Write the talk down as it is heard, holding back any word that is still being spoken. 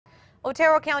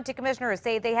Otero County commissioners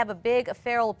say they have a big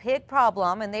feral pig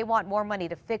problem and they want more money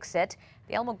to fix it.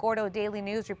 The Alamogordo Daily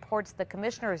News reports the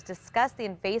commissioners discussed the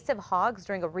invasive hogs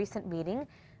during a recent meeting.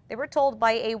 They were told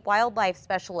by a wildlife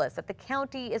specialist that the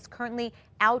county is currently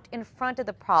out in front of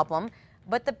the problem,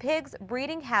 but the pigs'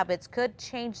 breeding habits could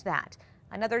change that.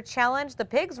 Another challenge, the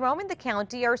pigs roaming the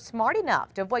county are smart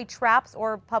enough to avoid traps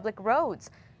or public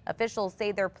roads. Officials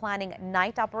say they're planning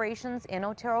night operations in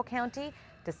Otero County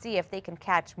to see if they can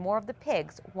catch more of the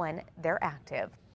pigs when they're active.